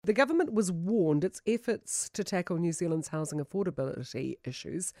The government was warned its efforts to tackle New Zealand's housing affordability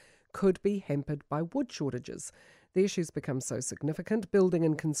issues could be hampered by wood shortages. The issues become so significant, Building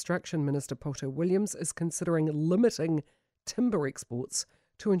and Construction Minister Poto Williams is considering limiting timber exports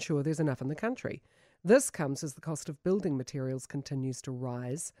to ensure there's enough in the country. This comes as the cost of building materials continues to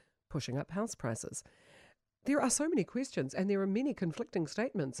rise, pushing up house prices. There are so many questions and there are many conflicting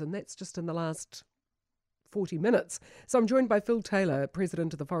statements, and that's just in the last 40 minutes. So I'm joined by Phil Taylor,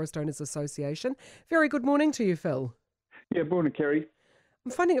 President of the Forest Owners Association. Very good morning to you, Phil. Yeah, morning, Kerry.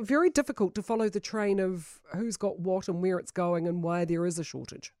 I'm finding it very difficult to follow the train of who's got what and where it's going and why there is a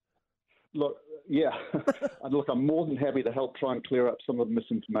shortage. Look, yeah, and look, I'm more than happy to help try and clear up some of the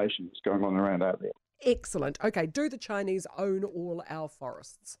misinformation that's going on around out there. Excellent. Okay, do the Chinese own all our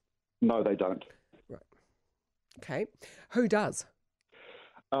forests? No, they don't. Right. Okay. Who does?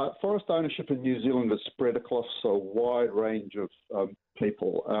 Forest ownership in New Zealand is spread across a wide range of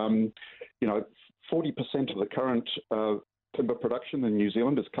people. 40% of the current timber production in New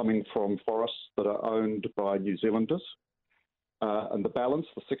Zealand is coming from forests that are owned by New Zealanders. And the balance,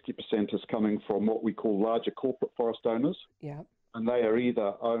 the 60%, is coming from what we call larger corporate forest owners. Yeah. And they are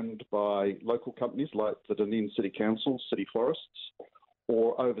either owned by local companies like the Dunedin City Council, City Forests,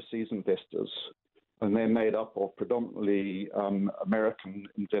 or overseas investors. And they're made up of predominantly American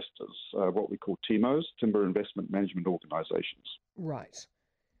investors, what we call TIMOs, Timber Investment Management Organisations. Right.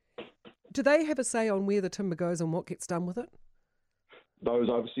 Do they have a say on where the timber goes and what gets done with it? Those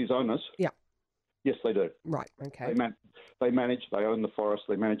overseas owners? Yeah. Yes, they do. Right, okay. They own the forests,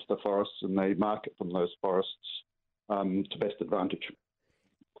 they manage the forests, and they market from those forests to best advantage.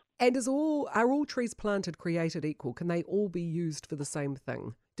 And are all trees planted created equal? Can they all be used for the same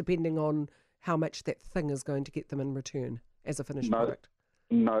thing, depending on how much that thing is going to get them in return as a finished product?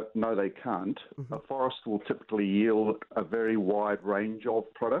 No, they can't. Mm-hmm. A forest will typically yield a very wide range of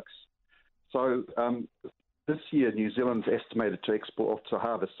products. So this year, New Zealand's estimated to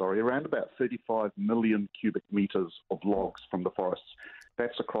harvest around about 35 million cubic metres of logs from the forests.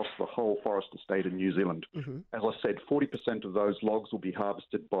 That's across the whole forest estate in New Zealand. Mm-hmm. As I said, 40% of those logs will be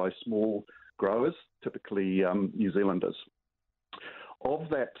harvested by small growers, typically New Zealanders. Of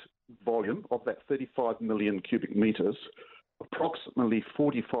that volume, of that 35 million cubic metres, approximately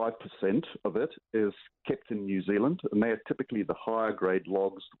 45% of it is kept in New Zealand, and they are typically the higher grade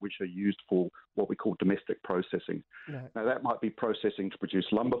logs which are used for what we call domestic processing. Right. Now, that might be processing to produce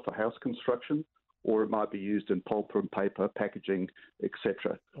lumber for house construction, or it might be used in pulp and paper, packaging,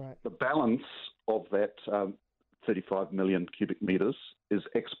 etc. Right. The balance of that 35 million cubic metres is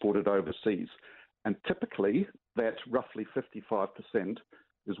exported overseas, and typically that roughly 55%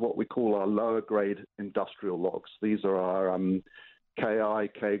 is what we call our lower grade industrial logs. These are our KI,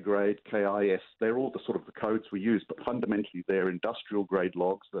 K grade, KIS. They're all the sort of the codes we use, but fundamentally they're industrial grade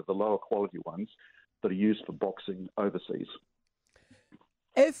logs. They're the lower quality ones that are used for boxing overseas.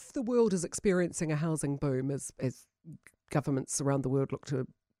 If the world is experiencing a housing boom as governments around the world look to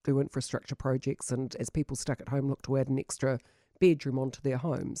do infrastructure projects and as people stuck at home look to add an extra bedroom onto their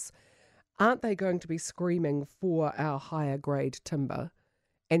homes, aren't they going to be screaming for our higher grade timber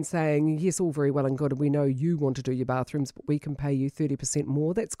and saying, yes, all very well and good, and we know you want to do your bathrooms, but we can pay you 30%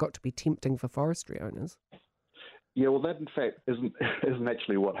 more? That's got to be tempting for forestry owners. Yeah, well, that in fact isn't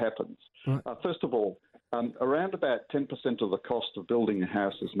actually what happens. Right. First of all, around about 10% of the cost of building a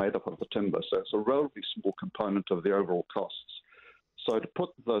house is made up of the timber, so it's a relatively small component of the overall costs. So to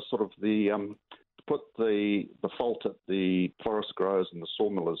put the fault at the forest growers and the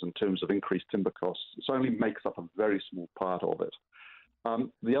sawmillers in terms of increased timber costs, it only makes up a very small part of it.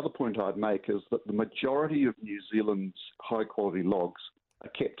 The other point I'd make is that the majority of New Zealand's high-quality logs are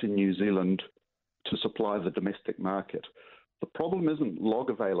kept in New Zealand to supply the domestic market. The problem isn't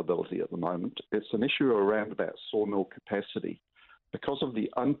log availability at the moment. It's an issue around about sawmill capacity. Because of the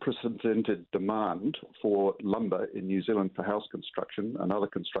unprecedented demand for lumber in New Zealand for house construction and other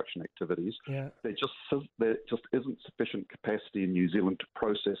construction activities, there just isn't sufficient capacity in New Zealand to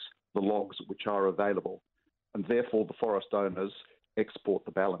process the logs which are available. And therefore, the forest owners export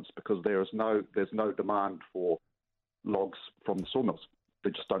the balance because there's no demand for logs from the sawmills. They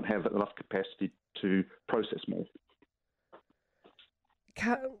just don't have enough capacity to process more.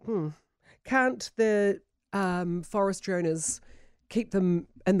 Can't the forestry owners keep them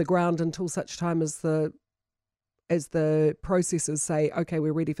in the ground until such time as the processors say, okay,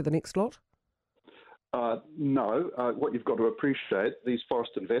 we're ready for the next lot? No. What you've got to appreciate, these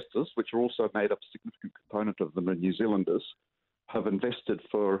forest investors, which are also made up a significant component of them are New Zealanders, have invested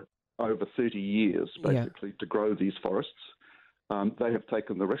for over 30 years, basically, to grow these forests. They have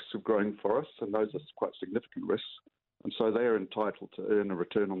taken the risks of growing forests, and those are quite significant risks. and so they're entitled to earn a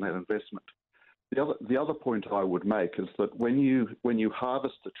return on that investment. The other point I would make is that when you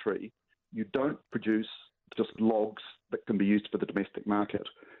harvest a tree, you don't produce just logs that can be used for the domestic market.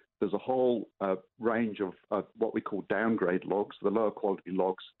 There's a whole range of what we call downgrade logs, the lower quality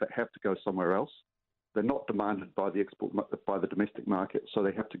logs that have to go somewhere else. They're not demanded by the domestic market, so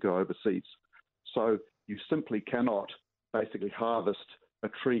they have to go overseas. So you simply cannot basically harvest a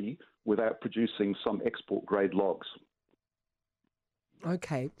tree without producing some export grade logs.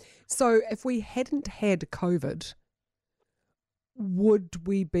 Okay. So if we hadn't had COVID, would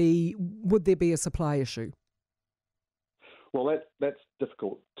there be a supply issue? Well, that's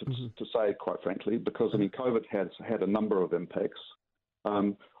difficult to say, quite frankly, because COVID has had a number of impacts.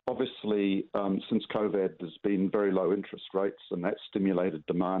 Obviously, since COVID, there's been very low interest rates, and that's stimulated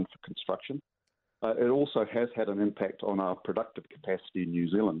demand for construction. It also has had an impact on our productive capacity in New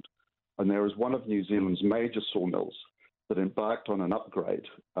Zealand, and there is one of New Zealand's major sawmills that embarked on an upgrade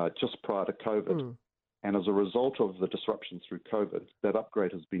just prior to COVID. And as a result of the disruption through COVID, that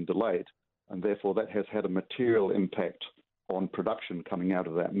upgrade has been delayed, and therefore that has had a material impact on production coming out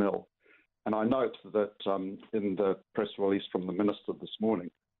of that mill. And I note that in the press release from the Minister this morning,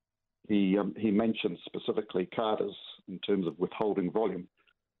 he mentioned specifically Carter's in terms of withholding volume.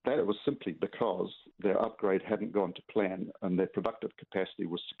 That was simply because their upgrade hadn't gone to plan and their productive capacity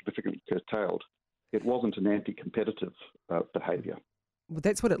was significantly curtailed. It wasn't an anti-competitive behaviour. Well,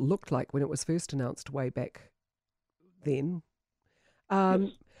 that's what it looked like when it was first announced way back then. Yes.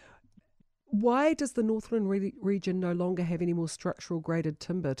 Why does the Northland region no longer have any more structural graded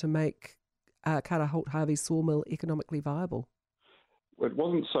timber to make Kara Holt Harvey sawmill economically viable? It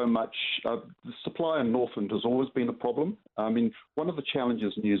wasn't so much, the supply in Northland has always been a problem. I mean, one of the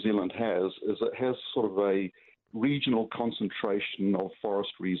challenges New Zealand has is it has sort of a regional concentration of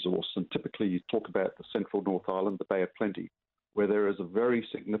forest resource, and typically you talk about the central North Island, the Bay of Plenty, where there is a very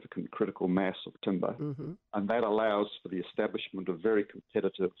significant critical mass of timber, and that allows for the establishment of very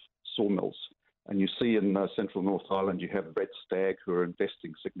competitive sawmills. And you see in central North Island, you have Red Stag, who are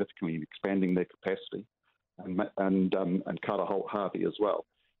investing significantly in expanding their capacity, and Kara Holt Harvey as well.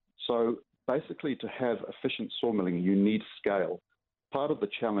 So basically, to have efficient sawmilling, you need scale. Part of the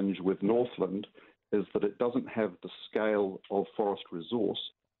challenge with Northland is that it doesn't have the scale of forest resource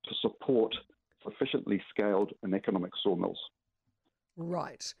to support sufficiently scaled and economic sawmills.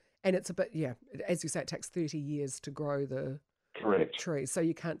 Right. And it's a bit, as you say, it takes 30 years to grow the tree, so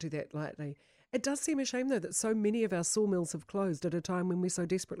you can't do that lightly. It does seem a shame, though, that so many of our sawmills have closed at a time when we so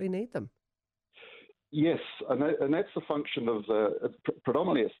desperately need them. Yes, and that's the function of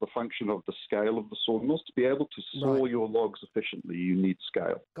predominantly it's the function of the scale of the sawmills. To be able to saw your logs efficiently, you need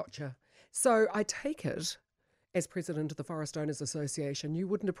scale. Gotcha. So I take it, as president of the Forest Owners Association, you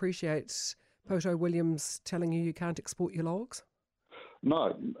wouldn't appreciate Poto Williams telling you can't export your logs?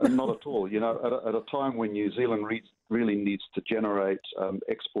 No, not at all. You know, at a time when New Zealand really needs to generate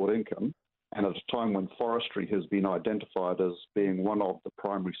export income, and at a time when forestry has been identified as being one of the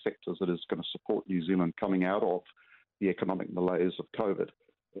primary sectors that is going to support New Zealand coming out of the economic malaise of COVID,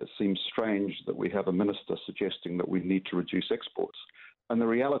 it seems strange that we have a minister suggesting that we need to reduce exports. And the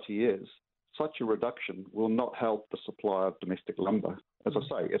reality is, such a reduction will not help the supply of domestic lumber. As I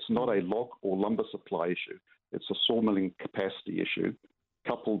say, it's not a log or lumber supply issue. It's a sawmilling capacity issue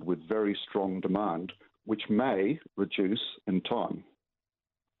coupled with very strong demand, which may reduce in time.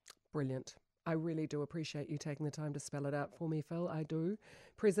 Brilliant. I really do appreciate you taking the time to spell it out for me, Phil. I do.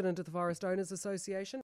 President of the Forest Owners Association.